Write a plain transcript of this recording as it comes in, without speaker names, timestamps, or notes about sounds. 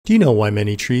Do you know why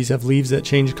many trees have leaves that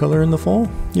change color in the fall?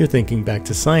 You're thinking back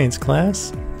to science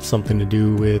class. Something to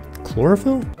do with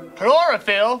chlorophyll?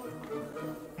 Chlorophyll?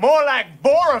 More like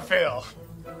borophyll.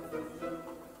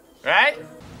 Right?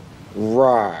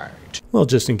 Right. Well,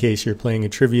 just in case you're playing a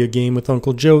trivia game with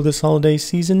Uncle Joe this holiday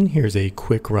season, here's a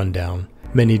quick rundown.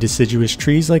 Many deciduous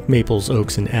trees like maples,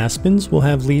 oaks, and aspens will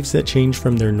have leaves that change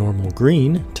from their normal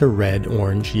green to red,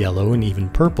 orange, yellow, and even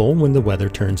purple when the weather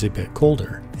turns a bit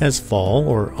colder. As fall,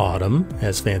 or autumn,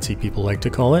 as fancy people like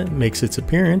to call it, makes its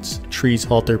appearance, trees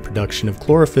halt their production of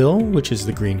chlorophyll, which is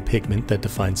the green pigment that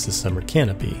defines the summer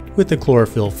canopy. With the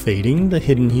chlorophyll fading, the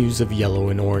hidden hues of yellow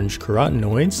and orange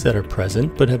carotenoids that are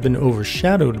present but have been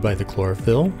overshadowed by the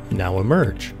chlorophyll now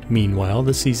emerge. Meanwhile,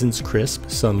 the season's crisp,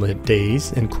 sunlit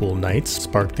days and cool nights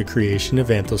spark the creation of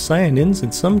anthocyanins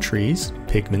in some trees,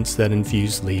 pigments that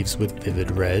infuse leaves with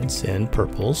vivid reds and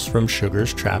purples from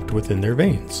sugars trapped within their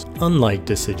veins. Unlike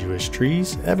deciduous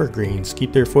trees, evergreens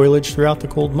keep their foliage throughout the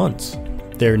cold months.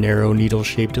 Their narrow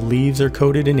needle-shaped leaves are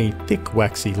coated in a thick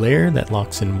waxy layer that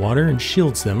locks in water and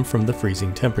shields them from the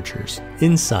freezing temperatures.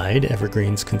 Inside,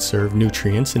 evergreens conserve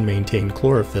nutrients and maintain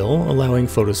chlorophyll, allowing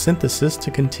photosynthesis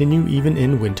to continue even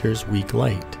in winter's weak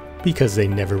light. Because they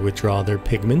never withdraw their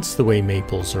pigments the way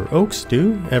maples or oaks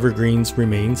do, evergreens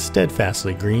remain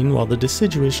steadfastly green while the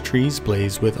deciduous trees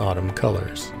blaze with autumn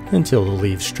colors, until the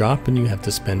leaves drop and you have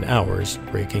to spend hours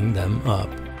raking them up.